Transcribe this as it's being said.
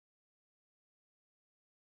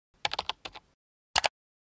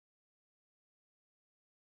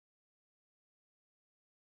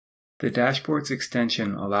The Dashboards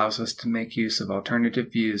extension allows us to make use of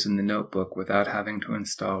alternative views in the notebook without having to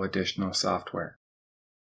install additional software.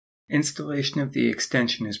 Installation of the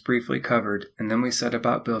extension is briefly covered, and then we set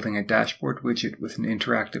about building a dashboard widget with an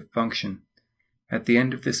interactive function. At the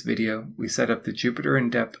end of this video, we set up the Jupyter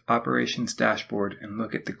in-depth operations dashboard and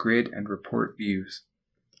look at the grid and report views.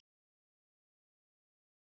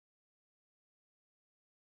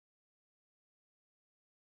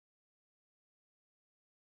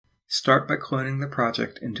 Start by cloning the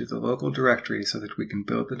project into the local directory so that we can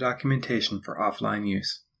build the documentation for offline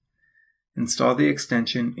use. Install the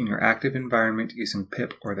extension in your active environment using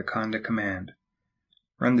pip or the conda command.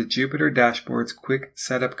 Run the Jupyter Dashboard's quick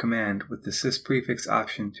setup command with the sysprefix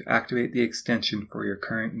option to activate the extension for your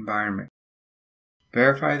current environment.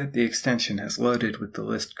 Verify that the extension has loaded with the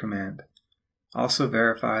list command. Also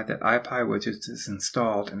verify that IPyWidgets is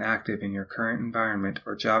installed and active in your current environment,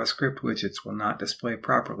 or JavaScript widgets will not display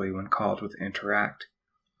properly when called with interact.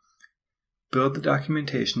 Build the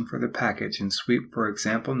documentation for the package and sweep for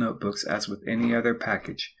example notebooks as with any other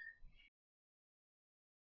package.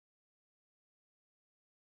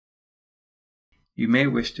 You may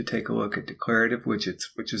wish to take a look at declarative widgets,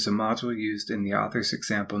 which is a module used in the author's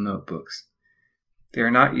example notebooks. They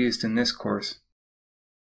are not used in this course.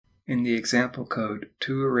 In the example code,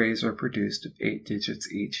 2 arrays are produced of 8 digits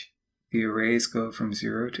each. The arrays go from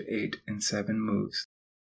 0 to 8 in 7 moves.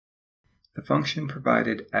 The function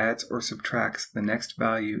provided adds or subtracts the next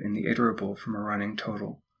value in the iterable from a running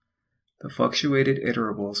total. The fluctuated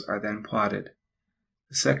iterables are then plotted.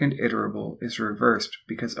 The second iterable is reversed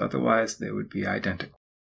because otherwise they would be identical.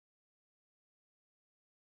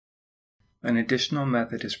 An additional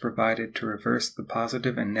method is provided to reverse the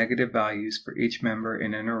positive and negative values for each member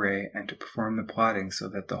in an array and to perform the plotting so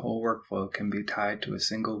that the whole workflow can be tied to a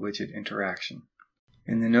single widget interaction.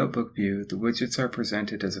 In the notebook view, the widgets are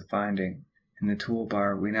presented as a finding. In the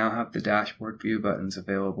toolbar, we now have the dashboard view buttons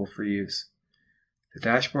available for use. The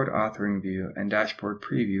dashboard authoring view and dashboard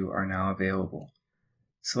preview are now available.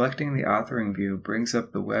 Selecting the authoring view brings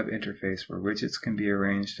up the web interface where widgets can be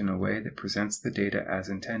arranged in a way that presents the data as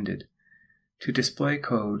intended. To display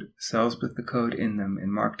code, cells with the code in them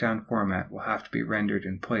in Markdown format will have to be rendered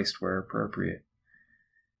and placed where appropriate.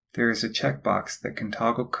 There is a checkbox that can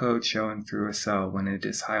toggle code showing through a cell when it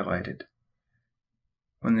is highlighted.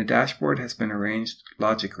 When the dashboard has been arranged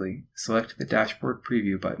logically, select the Dashboard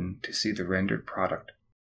Preview button to see the rendered product.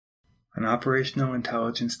 An operational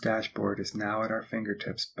intelligence dashboard is now at our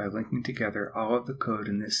fingertips. By linking together all of the code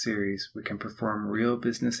in this series, we can perform real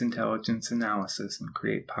business intelligence analysis and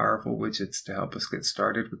create powerful widgets to help us get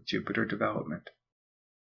started with Jupyter development.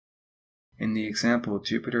 In the example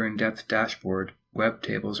Jupyter in-depth dashboard, web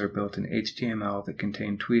tables are built in HTML that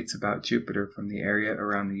contain tweets about Jupyter from the area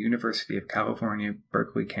around the University of California,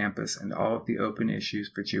 Berkeley campus and all of the open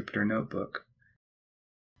issues for Jupyter Notebook.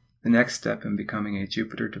 The next step in becoming a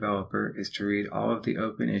Jupyter developer is to read all of the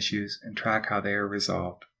open issues and track how they are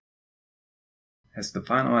resolved. As the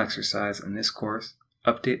final exercise in this course,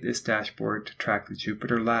 update this dashboard to track the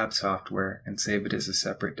Jupyter Lab software and save it as a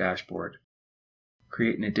separate dashboard.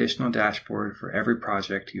 Create an additional dashboard for every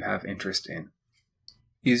project you have interest in.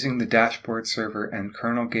 Using the dashboard server and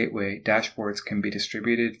kernel gateway, dashboards can be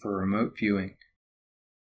distributed for remote viewing.